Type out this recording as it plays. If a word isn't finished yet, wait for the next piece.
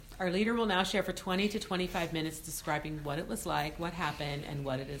Our leader will now share for 20 to 25 minutes describing what it was like, what happened, and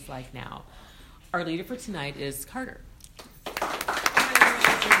what it is like now. Our leader for tonight is Carter.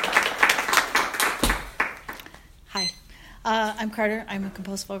 Hi, I'm Carter. I'm a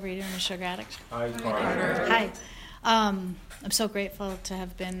compulsive overeater and a sugar addict. Hi, Carter. Hi. I'm so grateful to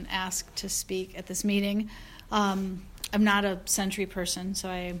have been asked to speak at this meeting. I'm not a Century person, so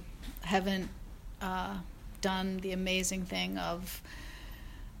I haven't done the amazing thing of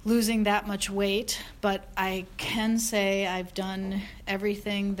losing that much weight, but I can say I've done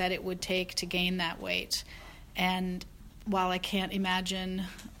everything that it would take to gain that weight. And while I can't imagine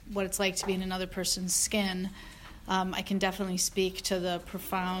what it's like to be in another person's skin, I can definitely speak to the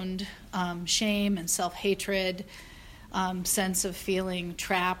profound shame and self-hatred, sense of feeling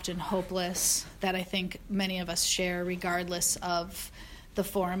trapped and hopeless that I think many of us share regardless of the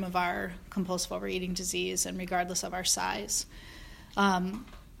form of our compulsive overeating disease and regardless of our size.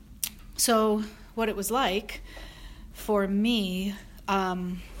 So what it was like for me,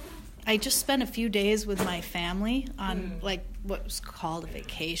 I just spent a few days with my family on like what was called a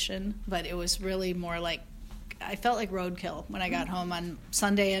vacation, but it was really more like I felt like roadkill when I got home on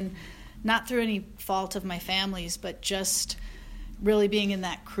Sunday, and not through any fault of my family's, but just really being in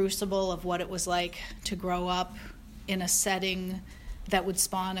that crucible of what it was like to grow up in a setting that would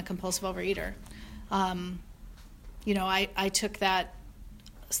spawn a compulsive overeater. I took that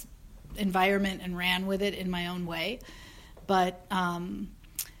environment and ran with it in my own way, but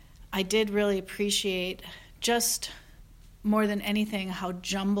I did really appreciate just more than anything how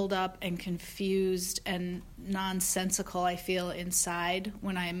jumbled up and confused and nonsensical I feel inside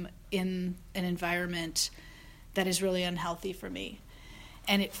when I'm in an environment that is really unhealthy for me.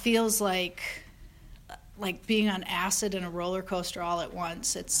 And it feels like being on acid and a roller coaster all at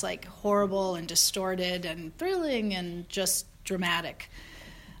once. It's like horrible and distorted and thrilling and just dramatic.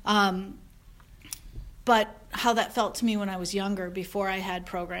 But how that felt to me when I was younger, before I had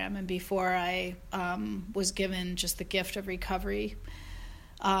program and before I was given just the gift of recovery.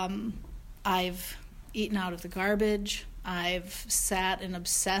 I've eaten out of the garbage. I've sat and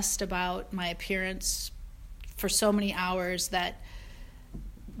obsessed about my appearance for so many hours that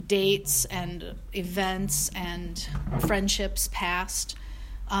dates and events and friendships passed.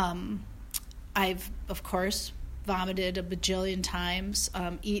 I've, of course, vomited a bajillion times,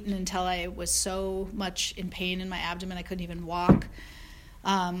 eaten until I was so much in pain in my abdomen I couldn't even walk.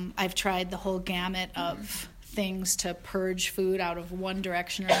 I've tried the whole gamut of things to purge food out of one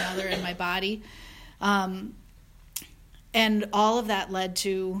direction or another in my body. And all of that led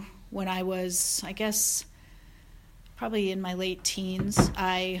to when I was, I guess, probably in my late teens,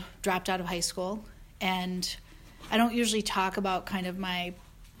 I dropped out of high school. And I don't usually talk about kind of my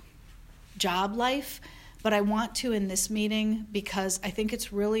job life, but I want to in this meeting because I think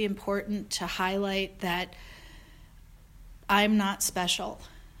it's really important to highlight that I'm not special.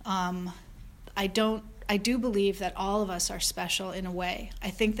 I do believe that all of us are special in a way. I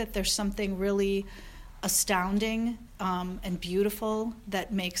think that there's something really astounding and beautiful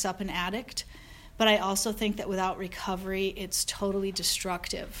that makes up an addict. But I also think that without recovery, it's totally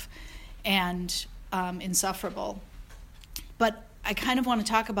destructive and insufferable. But I kind of want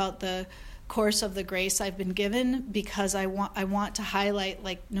to talk about the course of the grace I've been given because I want to highlight,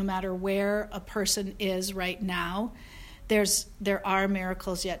 like, no matter where a person is right now, there are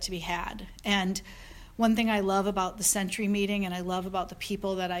miracles yet to be had. And one thing I love about the Century meeting, and I love about the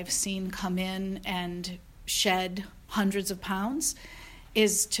people that I've seen come in and shed hundreds of pounds,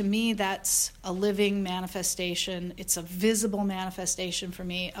 is, to me, that's a living manifestation. It's a visible manifestation for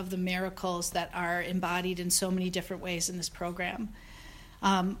me of the miracles that are embodied in so many different ways in this program.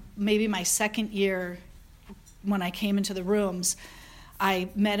 Maybe my second year, when I came into the rooms, I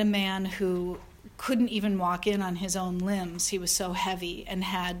met a man who couldn't even walk in on his own limbs. He was so heavy and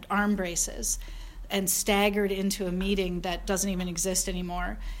had arm braces and staggered into a meeting that doesn't even exist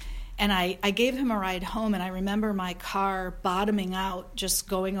anymore. And I gave him a ride home, and I remember my car bottoming out, just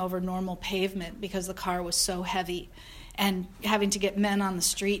going over normal pavement because the car was so heavy, and having to get men on the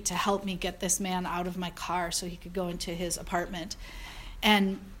street to help me get this man out of my car so he could go into his apartment.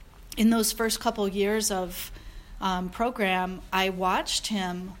 And in those first couple years of program, I watched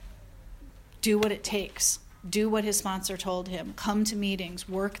him do what it takes, do what his sponsor told him, come to meetings,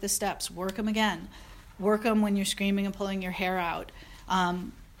 work the steps, work them again, work them when you're screaming and pulling your hair out,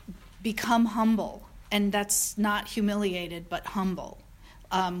 become humble. And that's not humiliated, but humble,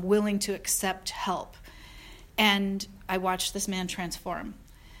 willing to accept help. And I watched this man transform.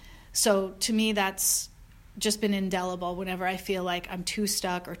 So to me, that's just been indelible whenever I feel like I'm too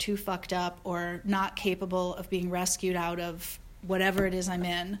stuck or too fucked up or not capable of being rescued out of whatever it is I'm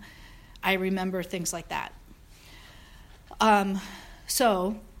in, I remember things like that.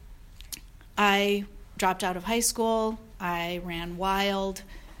 So I dropped out of high school. I ran wild.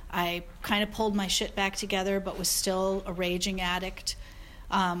 I kind of pulled my shit back together, but was still a raging addict.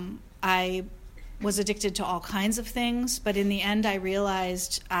 I was addicted to all kinds of things, but in the end I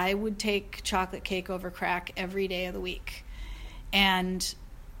realized I would take chocolate cake over crack every day of the week. And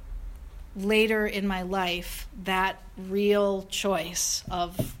later in my life, that real choice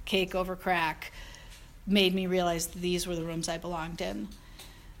of cake over crack made me realize these were the rooms I belonged in.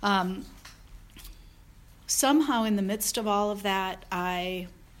 Somehow in the midst of all of that, I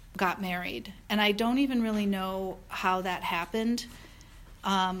got married. And I don't even really know how that happened.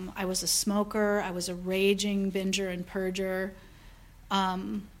 I was a smoker. I was a raging binger and purger.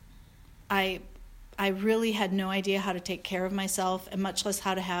 I really had no idea how to take care of myself, and much less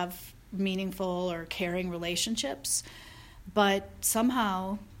how to have meaningful or caring relationships. But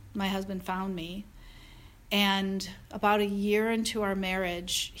somehow my husband found me. And about a year into our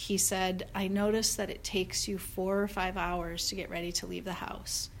marriage, he said, I noticed that it takes you 4 or 5 hours to get ready to leave the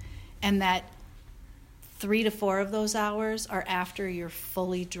house. And that 3 to 4 of those hours are after you're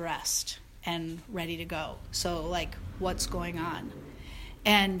fully dressed and ready to go. So, like, what's going on?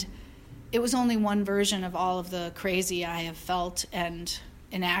 And it was only one version of all of the crazy I have felt and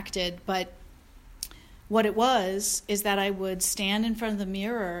enacted, but what it was is that I would stand in front of the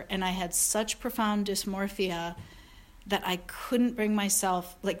mirror and I had such profound dysmorphia that I couldn't bring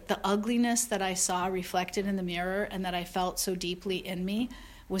myself, like the ugliness that I saw reflected in the mirror and that I felt so deeply in me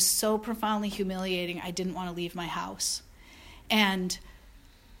was so profoundly humiliating, I didn't want to leave my house. And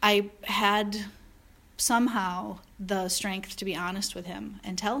I had somehow the strength to be honest with him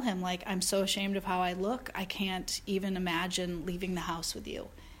and tell him, like, I'm so ashamed of how I look, I can't even imagine leaving the house with you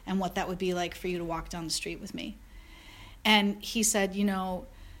and what that would be like for you to walk down the street with me. And he said, you know,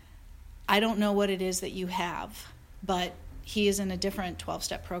 I don't know what it is that you have, but he is in a different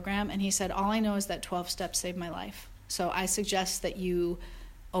 12-step program. And he said, all I know is that 12 steps saved my life. So I suggest that you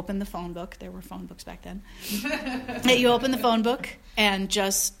open the phone book. There were phone books back then. That you open the phone book and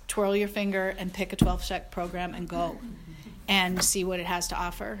just twirl your finger and pick a 12-step program and go and see what it has to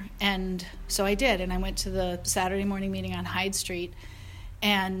offer. And so I did. And I went to the Saturday morning meeting on Hyde Street.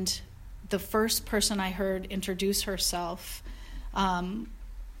 And the first person I heard introduce herself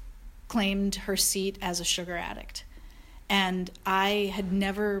claimed her seat as a sugar addict. And I had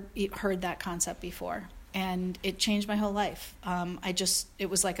never heard that concept before. And it changed my whole life. It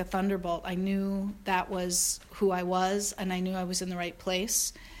was like a thunderbolt. I knew that was who I was, and I knew I was in the right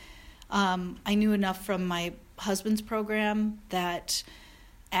place. I knew enough from my husband's program that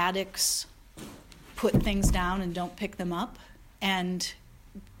addicts put things down and don't pick them up. And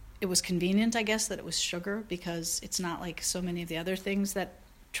it was convenient, I guess, that it was sugar, because it's not like so many of the other things that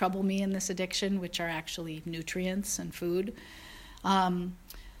trouble me in this addiction, which are actually nutrients and food.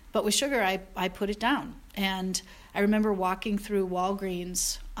 But with sugar, I put it down. And I remember walking through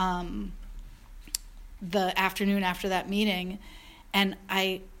Walgreens the afternoon after that meeting, and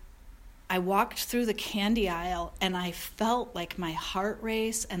I walked through the candy aisle, and I felt like my heart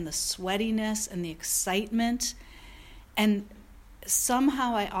race and the sweatiness and the excitement. And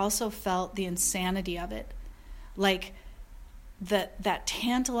somehow I also felt the insanity of it. Like that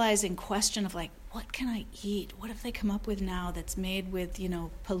tantalizing question of, like, what can I eat? What if they come up with now that's made with,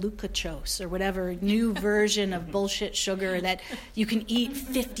 palukachos or whatever new version of bullshit sugar that you can eat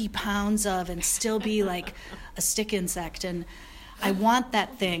 50 pounds of and still be like a stick insect? And I want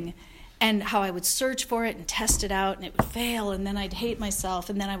that thing. And how I would search for it and test it out, and it would fail, and then I'd hate myself,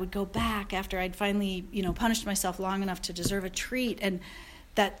 and then I would go back after I'd finally, punished myself long enough to deserve a treat, and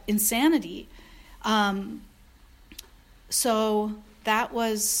that insanity. So that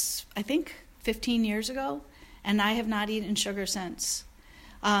was, I think, 15 years ago, and I have not eaten sugar since.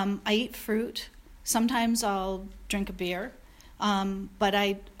 I eat fruit. Sometimes I'll drink a beer, but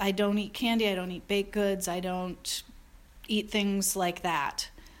I don't eat candy. I don't eat baked goods. I don't eat things like that.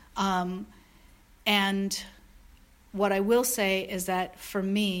 And what I will say is that for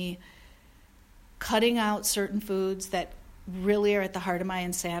me, cutting out certain foods that really are at the heart of my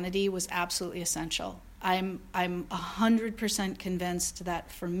insanity was absolutely essential. I'm 100% convinced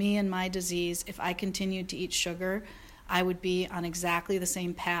that for me and my disease, if I continued to eat sugar, I would be on exactly the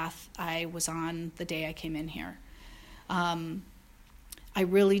same path I was on the day I came in here. I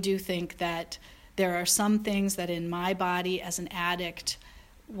really do think that there are some things that in my body as an addict,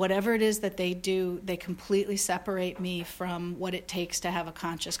 whatever it is that they do, they completely separate me from what it takes to have a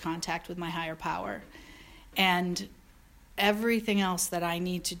conscious contact with my higher power. And everything else that I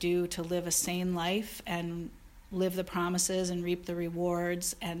need to do to live a sane life and live the promises and reap the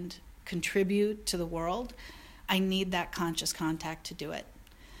rewards and contribute to the world, I need that conscious contact to do it.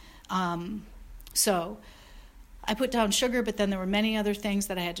 So I put down sugar, but then there were many other things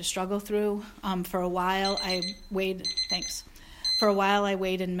that I had to struggle through. For a while, I weighed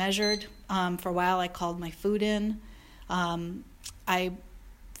and measured. For a while, I called my food in. I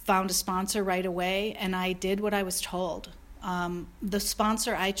found a sponsor right away, and I did what I was told. The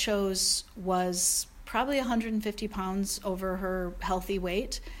sponsor I chose was probably 150 pounds over her healthy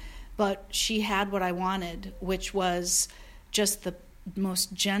weight, but she had what I wanted, which was just the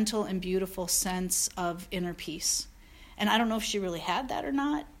most gentle and beautiful sense of inner peace. And I don't know if she really had that or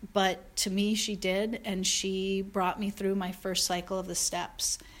not, but to me she did, and she brought me through my first cycle of the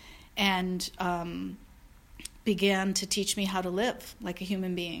steps and began to teach me how to live like a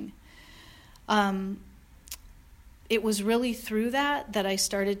human being. It was really through that I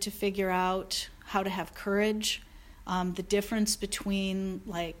started to figure out how to have courage, the difference between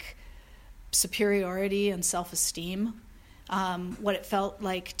like superiority and self-esteem, what it felt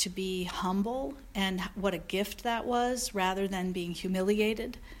like to be humble and what a gift that was rather than being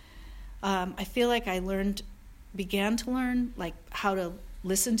humiliated. I feel like I began to learn like how to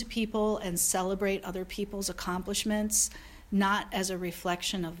listen to people and celebrate other people's accomplishments, not as a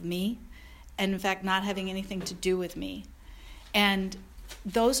reflection of me, and in fact not having anything to do with me. And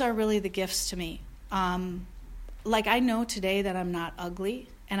those are really the gifts to me. Like I know today that I'm not ugly,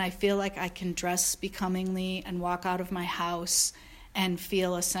 and I feel like I can dress becomingly and walk out of my house and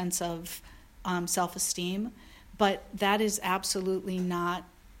feel a sense of self-esteem. But that is absolutely not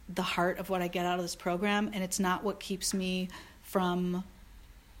the heart of what I get out of this program, and it's not what keeps me from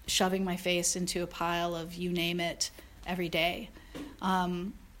shoving my face into a pile of you name it every day.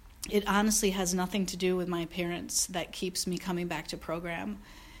 It honestly has nothing to do with my appearance that keeps me coming back to program.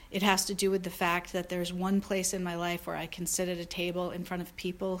 It has to do with the fact that there's one place in my life where I can sit at a table in front of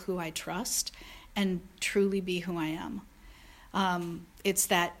people who I trust and truly be who I am. It's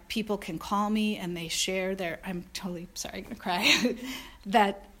that people can call me and they share I'm going to cry,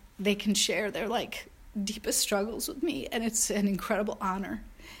 that they can share their like deepest struggles with me, and it's an incredible honor.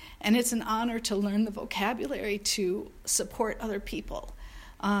 And it's an honor to learn the vocabulary to support other people.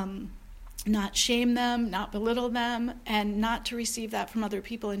 Not shame them, not belittle them, and not to receive that from other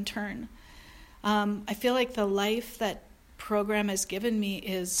people in turn. I feel like the life that program has given me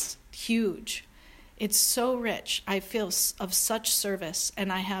is huge. It's so rich. I feel of such service,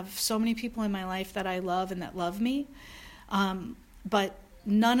 and I have so many people in my life that I love and that love me. But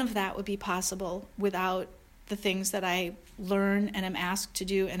none of that would be possible without the things that I learn and am asked to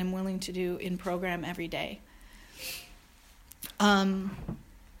do and am willing to do in program every day.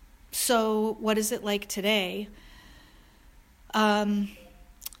 So what is it like today? There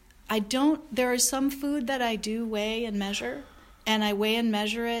is some food that I do weigh and measure, and I weigh and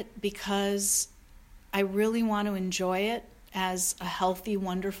measure it because I really want to enjoy it as a healthy,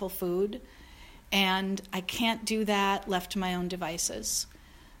 wonderful food, and I can't do that left to my own devices.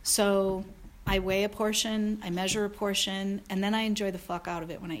 So I weigh a portion, I measure a portion, and then I enjoy the fuck out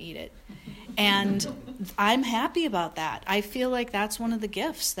of it when I eat it. And I'm happy about that. I feel like that's one of the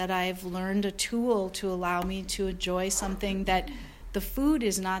gifts, that I've learned a tool to allow me to enjoy something that the food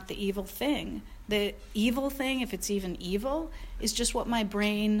is not the evil thing. The evil thing, if it's even evil, is just what my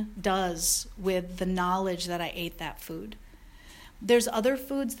brain does with the knowledge that I ate that food. There's other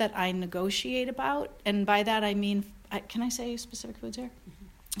foods that I negotiate about, and by that I mean, can I say specific foods here?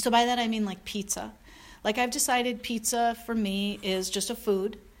 So by that I mean like pizza. Like I've decided pizza for me is just a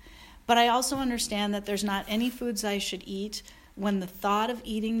food, but I also understand that there's not any foods I should eat when the thought of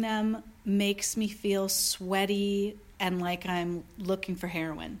eating them makes me feel sweaty and like I'm looking for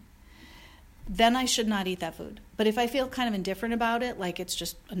heroin. Then I should not eat that food. But if I feel kind of indifferent about it, like it's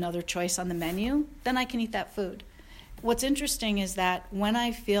just another choice on the menu, then I can eat that food. What's interesting is that when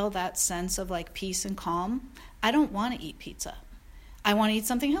I feel that sense of like peace and calm, I don't want to eat pizza. I want to eat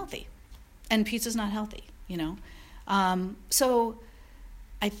something healthy, and pizza's not healthy, you know. So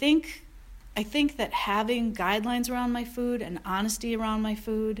I think that having guidelines around my food and honesty around my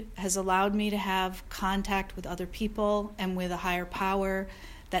food has allowed me to have contact with other people and with a higher power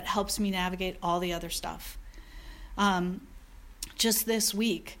that helps me navigate all the other stuff. Just this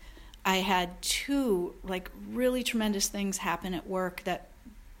week, I had 2 like really tremendous things happen at work that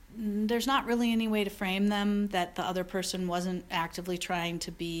there's not really any way to frame them that the other person wasn't actively trying to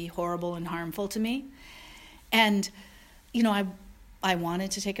be horrible and harmful to me. And, you know, I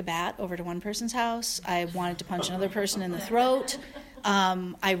wanted to take a bat over to one person's house. I wanted to punch another person in the throat.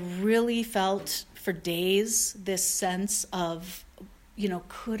 I really felt for days this sense of, you know,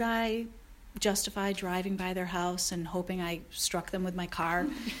 could I justify driving by their house and hoping I struck them with my car.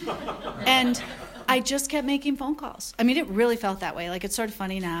 And I just kept making phone calls. I mean, it really felt that way. Like, it's sort of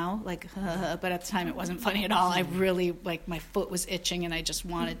funny now, like, but at the time it wasn't funny at all. I really, like, my foot was itching and I just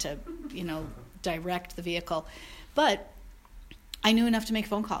wanted to, direct the vehicle. But I knew enough to make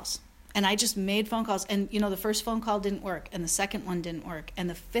phone calls. And I just made phone calls. And, the first phone call didn't work. And the second one didn't work. And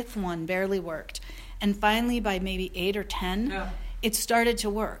the fifth one barely worked. And finally, by maybe 8 or 10, it started to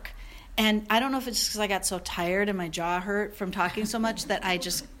work. And I don't know if it's just because I got so tired and my jaw hurt from talking so much that I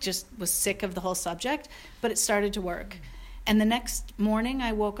just was sick of the whole subject, but it started to work. And the next morning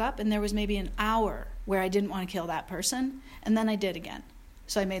I woke up and there was maybe an hour where I didn't want to kill that person, and then I did again.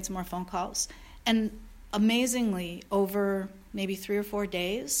 So I made some more phone calls. And amazingly, over maybe 3 or 4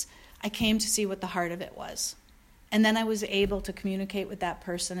 days, I came to see what the heart of it was. And then I was able to communicate with that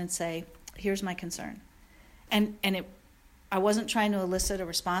person and say, here's my concern. And I wasn't trying to elicit a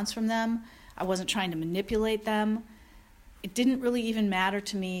response from them. I wasn't trying to manipulate them. It didn't really even matter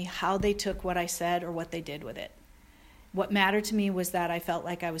to me how they took what I said or what they did with it. What mattered to me was that I felt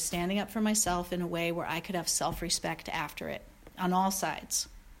like I was standing up for myself in a way where I could have self-respect after it on all sides,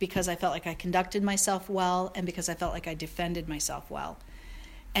 because I felt like I conducted myself well and because I felt like I defended myself well.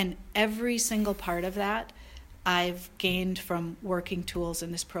 And every single part of that I've gained from working tools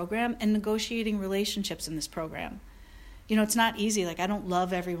in this program and negotiating relationships in this program. It's not easy. Like, I don't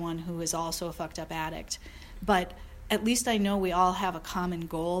love everyone who is also a fucked up addict, but at least I know we all have a common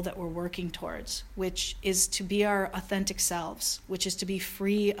goal that we're working towards, which is to be our authentic selves, which is to be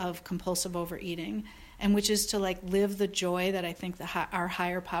free of compulsive overeating, and which is to live the joy that I think our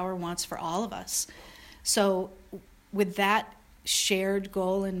higher power wants for all of us. So with that shared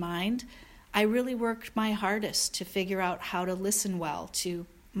goal in mind, I really worked my hardest to figure out how to listen well to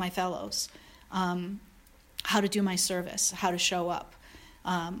my fellows, how to do my service, how to show up,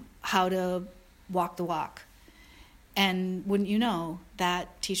 how to walk the walk. And wouldn't you know,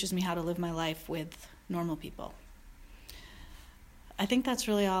 that teaches me how to live my life with normal people. I think that's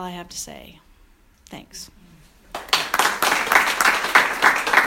really all I have to say. Thanks.